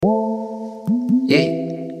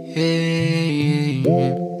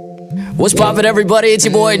What's poppin', everybody? It's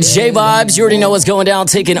your boy Jayvibez. You already know what's going down,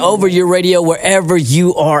 taking over your radio wherever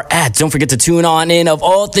you are at. Don't forget to tune on in. Of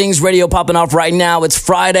all things radio popping off right now, it's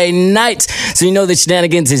Friday night, so you know the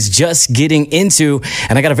shenanigans is just getting into.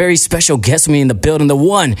 And I got a very special guest with me in the building. The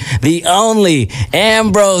one, the only,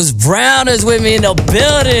 Ambrose Brown is with me in the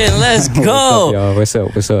building. Let's go. What's up,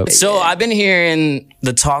 y'all? What's up? So I've been hearing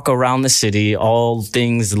the talk around the city, all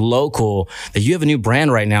things local, that you have a new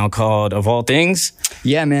brand right now called Ofallthings.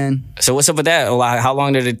 Yeah, man. So what's up with that? How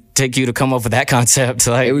long did it take you to come up with that concept?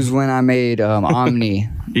 It was when I made Omni.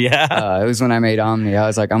 Yeah. It was when I made Omni. I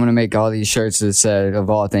was like, I'm going to make all these shirts that said of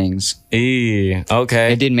all things.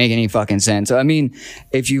 Okay. It didn't make any fucking sense. I mean,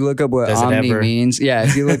 if you look up what Omni means,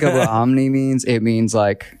 if you look up what Omni means, it means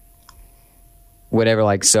like whatever,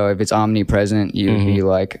 like, so if it's omnipresent, you'd be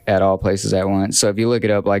like at all places at once. So if you look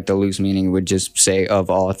it up, like the loose meaning would just say of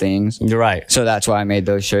all things. You're right. So that's why I made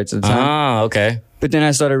those shirts at the time. Ah, okay. But then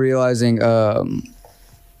I started realizing,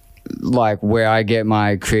 like where I get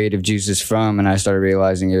my creative juices from, and I started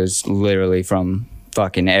realizing it was literally from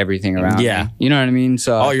fucking everything around me. You know what I mean?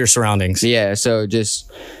 So all your surroundings. Yeah. So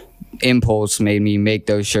just impulse made me make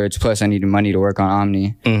those shirts. Plus, I needed money to work on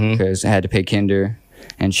Omni because I had to pay Kinder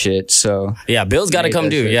and shit. So yeah, bills got to come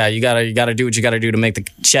due. Yeah, you gotta do what you gotta do to make the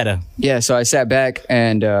cheddar. Yeah. So I sat back,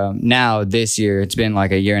 and now this year, it's been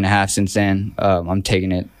like a year and a half since then. I'm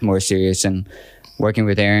taking it more serious and working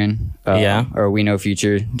with Aaron, or We Know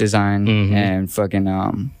Future Design, and fucking,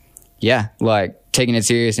 like taking it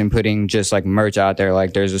serious and putting just like merch out there.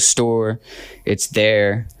 Like there's a store, it's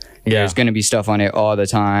there. Yeah. There's gonna be stuff on it all the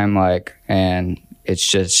time, like, and it's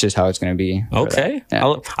just how it's gonna be. Okay.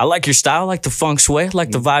 Yeah. I like your style, I like the feng shui, I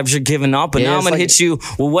like the vibes you're giving off. But now I'm gonna hit you.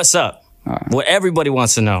 Well, what's up? What everybody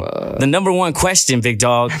wants to know. The number one question, big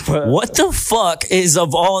dog. What the fuck is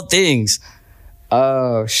Of All Things?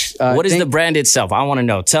 What is the brand itself? I want to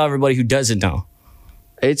know. Tell everybody who doesn't know.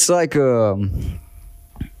 It's like a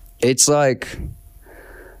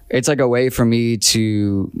way for me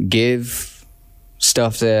to give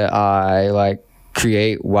stuff that I like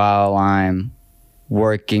create while I'm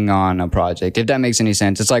working on a project, if that makes any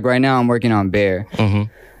sense. It's like right now I'm working on Bear.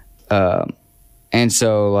 And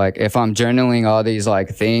so like if I'm journaling all these like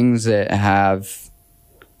things that have,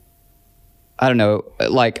 I don't know,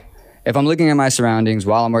 like if I'm looking at my surroundings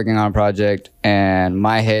while I'm working on a project and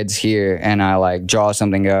my head's here and I like draw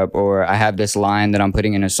something up, or I have this line that I'm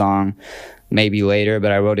putting in a song maybe later,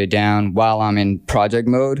 but I wrote it down while I'm in project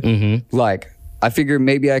mode, like I figured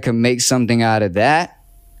maybe I could make something out of that,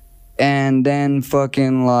 and then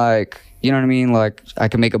fucking like, you know what I mean? Like I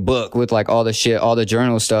could make a book with like all the shit, all the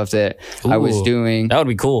journal stuff that I was doing. That would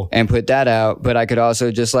be cool. And put that out. But I could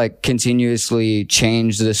also just like continuously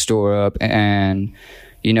change the store up, and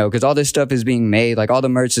you know, because all this stuff is being made, like all the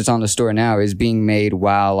merch that's on the store now is being made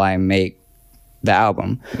while I make the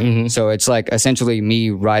album. So it's like essentially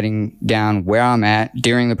me writing down where I'm at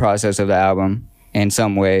during the process of the album in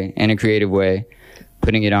some way, in a creative way,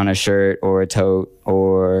 putting it on a shirt or a tote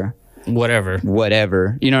or whatever,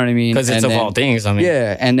 you know what I mean? Because it's Of All Things, I mean.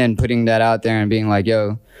 Yeah, and then putting that out there and being like,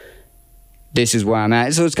 yo, this is where I'm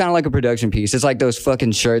at. So it's kind of like a production piece. It's like those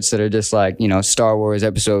fucking shirts that are just like, you know, Star Wars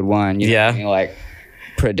Episode 1. You know what I mean? Like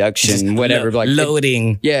production, just whatever. Like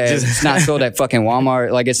loading. It's not sold at fucking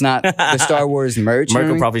Walmart. Like it's not the Star Wars merch.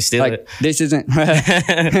 Merc will probably steal like, it. This isn't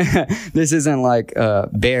this isn't like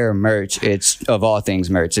Bear merch. It's Of All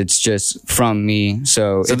Things merch. It's just from me.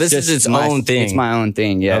 So this is its own thing. It's my own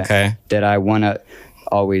thing. Yeah. Okay. That I want to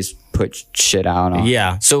always put shit out on.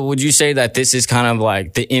 Yeah. So would you say that this is kind of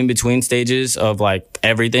like the in-between stages of like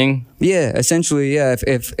everything? Yeah, essentially. Yeah.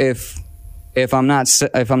 If I'm not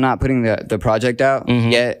putting the project out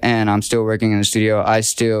yet, and I'm still working in the studio, I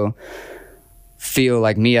still feel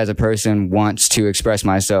like me as a person wants to express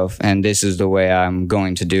myself, and this is the way I'm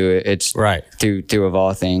going to do it. It's through Of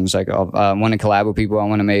All Things. Like I want to collab with people. I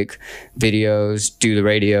want to make videos, do the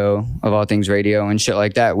radio, Of All Things radio, and shit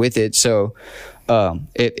like that with it. So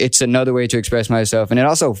it's another way to express myself, and it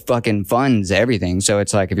also fucking funds everything. So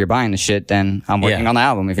it's like if you're buying the shit, then I'm working on the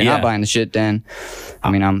album. If you're not buying the shit, then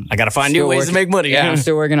I gotta find new ways to make money. Yeah, I'm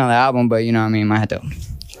still working on the album, but you know what I mean, I had to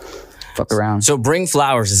fuck around. So Bring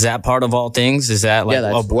Flowers, is that part of All Things? Is that like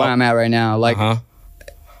that's where I'm at right now. Like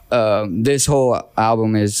this whole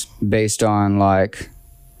album is based on like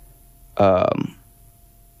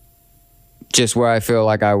just where I feel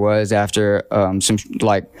like I was after some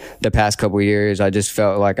like the past couple of years. I just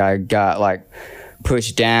felt like I got like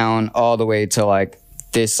pushed down all the way to like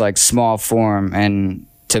this like small form, and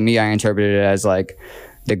to me I interpreted it as like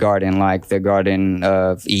the Garden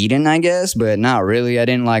of Eden, I guess, but not really. I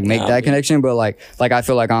didn't like make that connection, but like I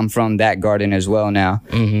feel like I'm from that garden as well now,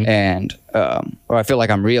 and or I feel like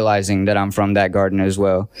I'm realizing that I'm from that garden as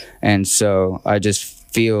well, and so I just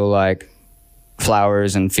feel like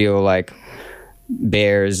flowers and feel like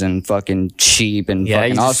bears and fucking sheep and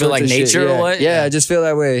fucking you all just feel sorts like of nature shit. or what? Yeah, I just feel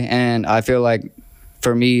that way, and I feel like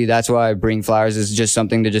for me, that's why bring flowers is just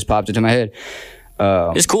something that just popped into my head.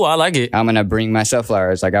 It's cool. I like it. I'm gonna bring myself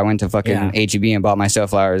flowers. Like I went to fucking HEB and bought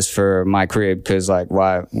myself flowers for my crib because like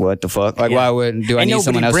why? What the fuck? Like why would I need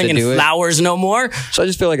someone else to do it? Flowers no more. So I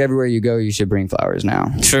just feel like everywhere you go, you should bring flowers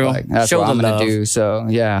now. True. Like, that's what I'm gonna do. So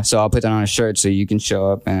yeah. So I'll put that on a shirt so you can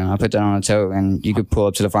show up, and I'll put that on a tote, and you could pull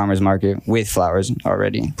up to the farmer's market with flowers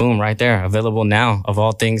already. Boom! Right there, available now.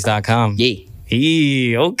 Ofallthings.com. Yeah.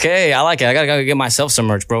 Okay, I like it. I gotta go get myself some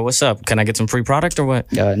merch, bro. What's up? Can I get some free product or what?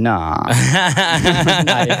 Nah.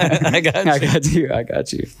 I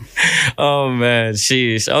got you. Oh man,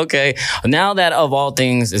 sheesh. Okay, now that Of All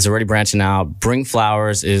Things is already branching out, Bring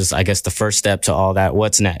Flowers is, I guess, the first step to all that.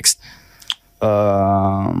 What's next?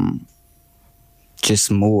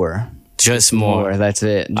 Just more. Just more. That's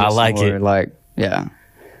it. Just I like more, it. Like, yeah,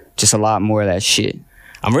 just a lot more of that shit.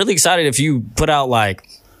 I'm really excited if you put out like,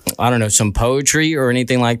 I don't know, some poetry or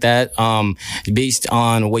anything like that. Based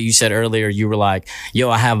on what you said earlier, you were like, yo,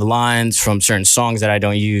 I have lines from certain songs that I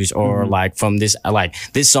don't use, or like from this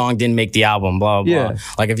song didn't make the album, blah, blah, blah.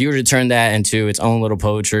 Like if you were to turn that into its own little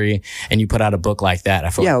poetry and you put out a book like that, I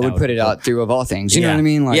feel like I would put it out through Of All Things. You know what I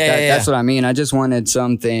mean? Like that's what I mean. I just wanted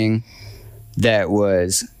something that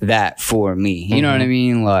was that for me. You know what I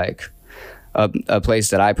mean? Like a place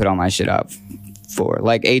that I put all my shit out for,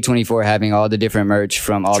 like A24 having all the different merch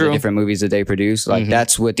from all the different movies that they produce. Like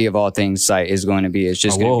that's what the Of All Things site is going to be. It's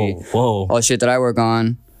just going to be all the shit that I work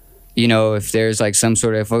on. You know, if there's like some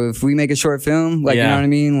sort of, if we make a short film, like, you know what I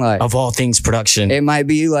mean? Like Of All Things production. It might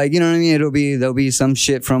be like, you know what I mean? There'll be some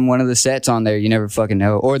shit from one of the sets on there. You never fucking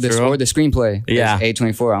know. Or the screenplay. Yeah.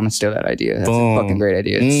 A24, I'm gonna steal that idea. That's a fucking great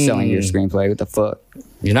idea. Selling your screenplay. What the fuck?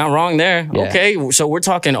 You're not wrong there. Yeah. Okay. So we're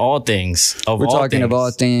talking all things. We're talking Of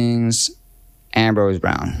All Things, Ambrose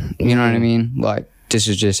Brown. You know what I mean? Like, this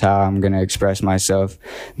is just how I'm gonna express myself.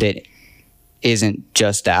 That isn't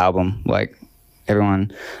just the album. Like,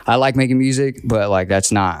 everyone, I like making music, but like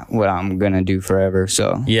that's not what I'm gonna do forever.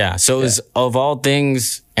 So yeah. So is Of All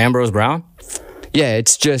Things Ambrose Brown? Yeah,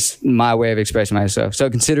 it's just my way of expressing myself. So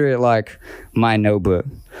consider it like my notebook.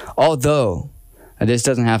 Although this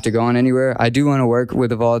doesn't have to go on anywhere, I do want to work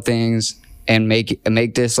with Of All Things and make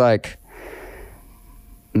this like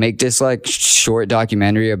short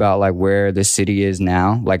documentary about like where the city is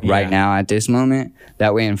now, like right now at this moment.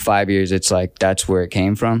 That way in 5 years, it's like, that's where it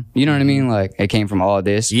came from. You know what I mean? Like it came from all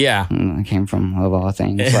this. Yeah. It came from Of All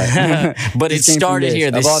Things. Like, but it started here.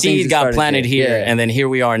 The seed got planted here. And then here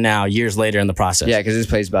we are now, years later in the process. Yeah, because this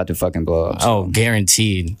place is about to fucking blow up. So. Oh,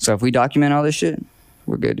 guaranteed. So if we document all this shit,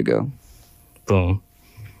 we're good to go. Boom.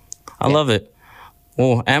 I love it.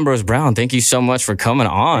 Well, Ambrose Brown, thank you so much for coming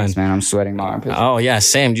on. Thanks, man. I'm sweating my armpits. Oh, yeah,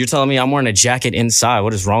 same. You're telling me I'm wearing a jacket inside.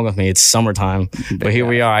 What is wrong with me? It's summertime. But here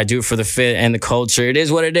we are. I do it for the fit and the culture. It is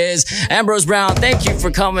what it is. Ambrose Brown, thank you for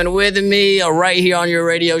coming with me right here on your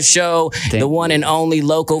radio show. The one and only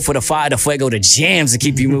local for the fire, the fuego, the jams to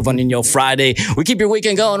keep you moving in your Friday. We keep your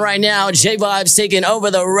weekend going right now. Jayvibez taking over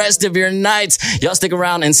the rest of your nights. Y'all stick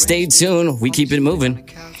around and stay tuned. We keep it moving.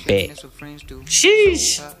 Bet.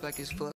 Sheesh.